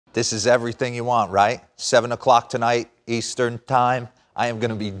This is everything you want, right? 7 o'clock tonight, Eastern time. I am going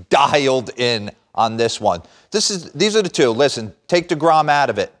to be dialed in on this one. These are the two. Listen, take DeGrom out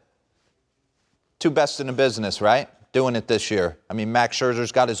of it. Two best in the business, right? Doing it this year. I mean, Max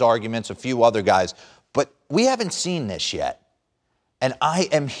Scherzer's got his arguments, a few other guys. But we haven't seen this yet. And I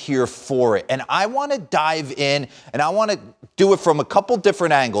am here for it. And I want to dive in, and I want to do it from a couple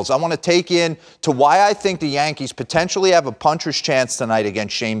different angles. I want to take in to why I think the Yankees potentially have a puncher's chance tonight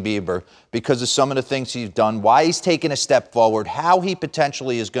against Shane Bieber because of some of the things he's done, why he's taken a step forward, how he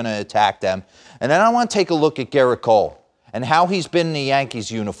potentially is going to attack them. And then I want to take a look at Gerrit Cole and how he's been in the Yankees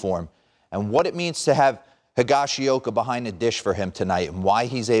uniform and what it means to have Higashioka behind the dish for him tonight and why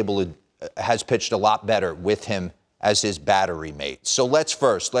he's has pitched a lot better with him as his battery mate. So let's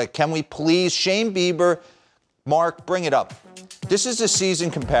first, can we please, Shane Bieber, Mark, bring it up. This is a season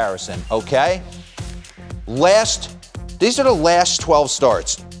comparison, okay? These are the last 12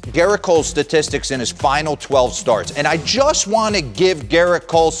 starts. Gerrit Cole's statistics in his final 12 starts. And I just want to give Gerrit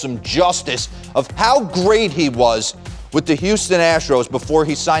Cole some justice of how great he was with the Houston Astros before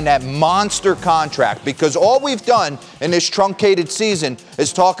he signed that monster contract. Because all we've done in this truncated season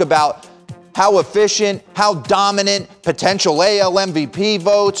is talk about how efficient, how dominant, potential AL MVP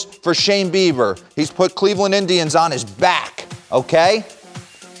votes for Shane Bieber. He's put Cleveland Indians on his back, okay?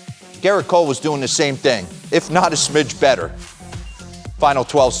 Gerrit Cole was doing the same thing, if not a smidge better. Final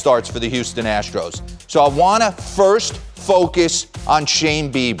 12 starts for the Houston Astros. So I want to first focus on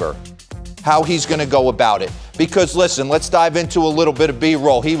Shane Bieber, how he's going to go about it. Because, listen, let's dive into a little bit of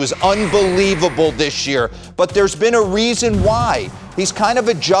B-roll. He was unbelievable this year, but there's been a reason why. He's kind of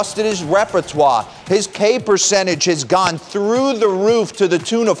adjusted his repertoire. His K percentage has gone through the roof to the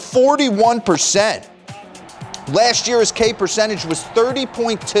tune of 41%. Last year, his K percentage was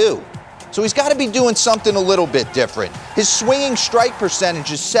 30.2. So he's got to be doing something a little bit different. His swinging strike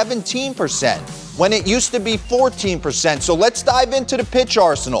percentage is 17% when it used to be 14%. So let's dive into the pitch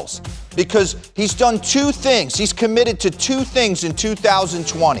arsenals because he's done two things. He's committed to two things in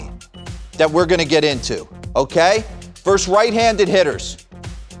 2020 that we're going to get into, okay? First, right-handed hitters.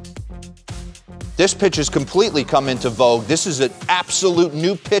 This pitch has completely come into vogue. This is an absolute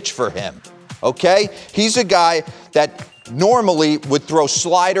new pitch for him, okay? He's a guy that normally would throw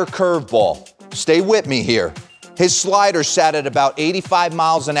slider curveball. Stay with me here. His slider sat at about 85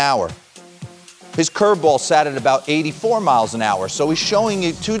 miles an hour. His curveball sat at about 84 miles an hour. So he's showing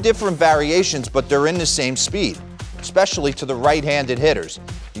you two different variations, but they're in the same speed, especially to the right-handed hitters.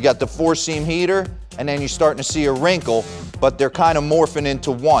 You got the four-seam heater, and then you're starting to see a wrinkle, but they're kind of morphing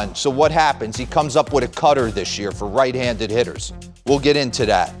into one. So what happens? He comes up with a cutter this year for right-handed hitters. We'll get into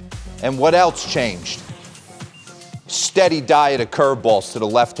that. And what else changed? Steady diet of curveballs to the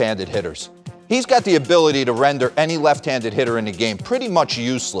left-handed hitters. He's got the ability to render any left-handed hitter in the game pretty much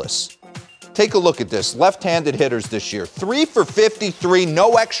useless. Take a look at this. Left-handed hitters this year. 3 for 53,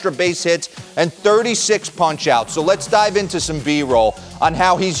 no extra base hits, and 36 punch-outs. So let's dive into some B-roll on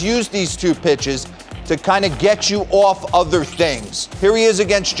how he's used these two pitches to kind of get you off other things. Here he is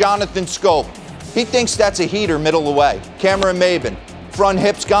against Jonathan Scope. He thinks that's a heater middle away. Cameron Maybin. Front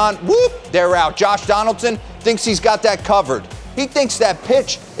hip's gone. Whoop! They're out. Josh Donaldson thinks he's got that covered. He thinks that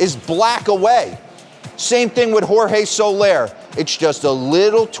pitch is black away. Same thing with Jorge Soler. It's just a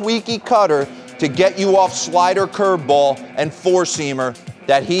little tweaky cutter to get you off slider curveball and four-seamer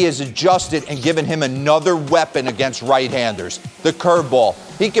that he has adjusted and given him another weapon against right-handers, the curveball.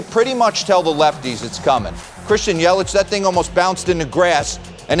 He could pretty much tell the lefties it's coming. Christian Yelich, that thing almost bounced in the grass,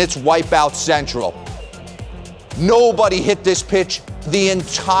 and it's wipeout central. Nobody hit this pitch the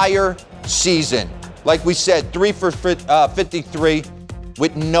entire season. Like we said, 3 for 53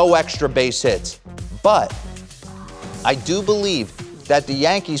 with no extra base hits. But I do believe that the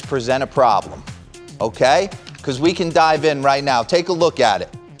Yankees present a problem, okay? Because we can dive in right now. Take a look at it.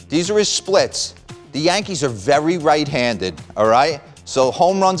 These are his splits. The Yankees are very right-handed, all right? So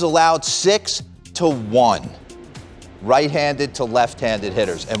home runs allowed 6-1. Right-handed to left-handed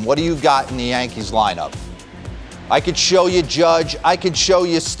hitters. And what do you got in the Yankees lineup? I could show you Judge, I could show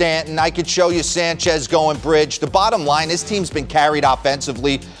you Stanton, I could show you Sanchez going bridge. The bottom line, this team's been carried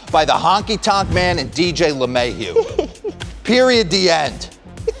offensively by the honky-tonk man and DJ LeMahieu. Period, the end.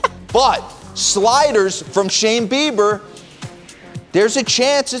 But sliders from Shane Bieber, there's a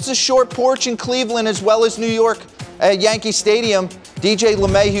chance it's a short porch in Cleveland as well as New York at Yankee Stadium. DJ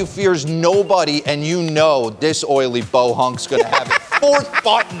LeMahieu fears nobody, and you know this oily bohunk's going to have a fourth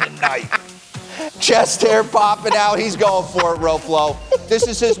button tonight. Chest hair popping out. He's going for it, Roflo. This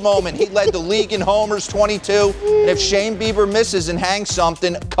is his moment. He led the league in homers, 22. And if Shane Bieber misses and hangs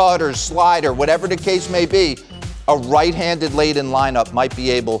something, cutter, slider, whatever the case may be, a right-handed laden lineup might be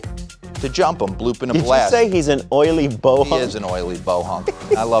able to jump him, bloop and a blast. Did you say he's an oily bow hunk? He is an oily bow hunk.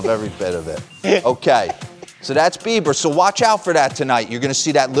 I love every bit of it. Okay, so that's Bieber. So watch out for that tonight. You're going to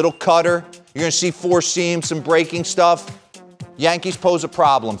see that little cutter. You're going to see four seams, some breaking stuff. Yankees pose a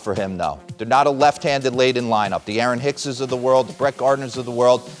problem for him, though. They're not a left-handed laden lineup. The Aaron Hickses of the world, the Brett Gardners of the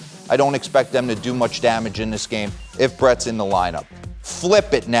world, I don't expect them to do much damage in this game if Brett's in the lineup.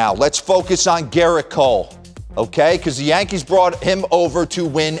 Flip it now. Let's focus on Gerrit Cole, okay? Because the Yankees brought him over to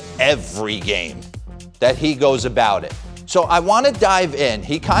win every game that he goes about it. So I want to dive in.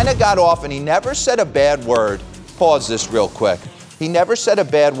 He kind of got off, and he never said a bad word. Pause this real quick. He never said a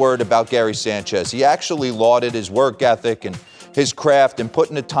bad word about Gary Sanchez. He actually lauded his work ethic and his craft and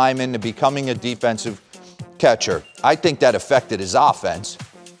putting the time into becoming a defensive catcher. I think that affected his offense.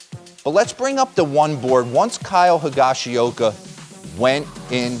 But let's bring up the one board. Once Kyle Higashioka went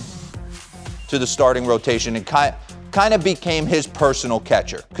in to the starting rotation and kind of became his personal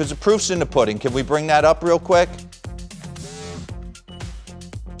catcher, because the proof's in the pudding. Can we bring that up real quick?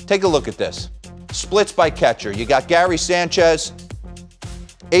 Take a look at this. Splits by catcher. You got Gary Sanchez,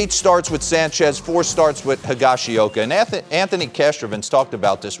 8 starts with Sanchez, 4 starts with Higashioka. And Anthony Castrovins talked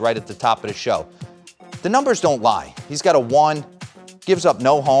about this right at the top of the show. The numbers don't lie. He's got a 1, gives up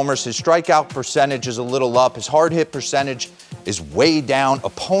no homers. His strikeout percentage is a little up. His hard hit percentage is way down.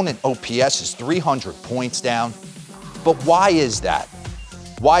 Opponent OPS is 300 points down. But why is that?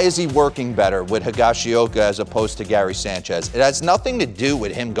 Why is he working better with Higashioka as opposed to Gary Sanchez? It has nothing to do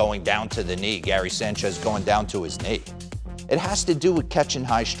with him going down to the knee, Gary Sanchez going down to his knee. It has to do with catching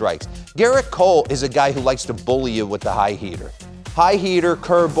high strikes. Gerrit Cole is a guy who likes to bully you with the high heater. High heater,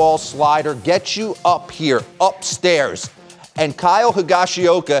 curveball, slider, get you up here, upstairs. And Kyle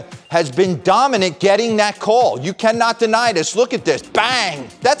Higashioka has been dominant getting that call. You cannot deny this. Look at this. Bang!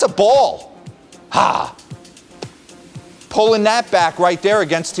 That's a ball. Ha! Pulling that back right there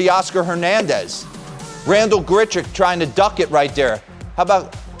against Teoscar Hernandez. Randall Grichuk trying to duck it right there. How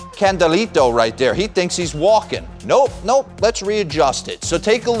about Candelito right there? He thinks he's walking. Nope, nope. Let's readjust it. So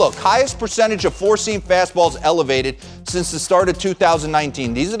take a look. Highest percentage of four-seam fastballs elevated since the start of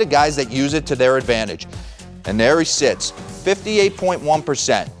 2019. These are the guys that use it to their advantage. And there he sits,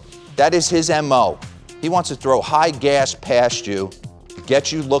 58.1%. That is his MO. He wants to throw high gas past you,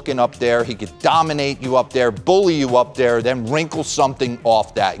 get you looking up there. He could dominate you up there, bully you up there, then wrinkle something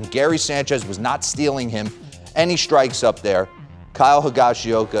off that. And Gary Sanchez was not stealing him any strikes up there. Kyle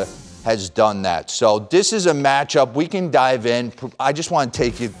Higashioka has done that. So this is a matchup. We can dive in. I just want to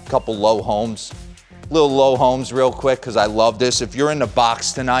take you a couple low homes. Little low homes real quick because I love this. If you're in the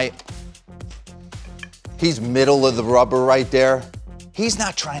box tonight, he's middle of the rubber right there. He's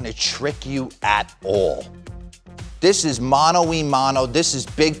not trying to trick you at all. This is mano-y-mano. This is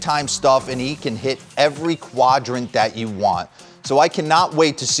big-time stuff, and he can hit every quadrant that you want. So I cannot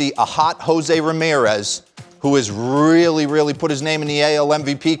wait to see a hot Jose Ramirez, who has really put his name in the AL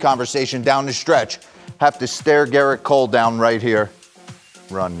MVP conversation down the stretch, have to stare Gerrit Cole down right here.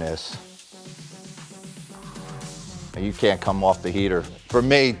 Run this. You can't come off the heater. For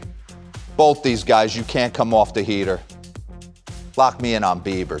me, both these guys, you can't come off the heater. Lock me in on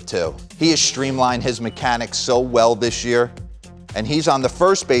Bieber, too. He has streamlined his mechanics so well this year, and he's on the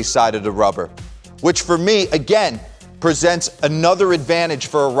first base side of the rubber, which for me, again, presents another advantage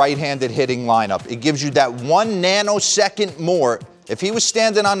for a right-handed hitting lineup. It gives you that 1 nanosecond more. If he was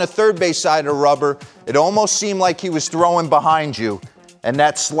standing on the third base side of the rubber, it almost seemed like he was throwing behind you, and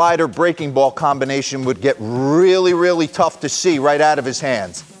that slider breaking ball combination would get really tough to see right out of his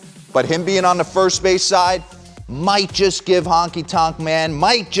hands. But him being on the first base side might just give Honky Tonk Man,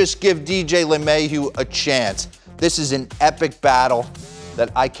 might just give DJ LeMahieu a chance. This is an epic battle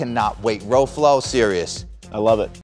that I cannot wait. Roflo, serious. I love it.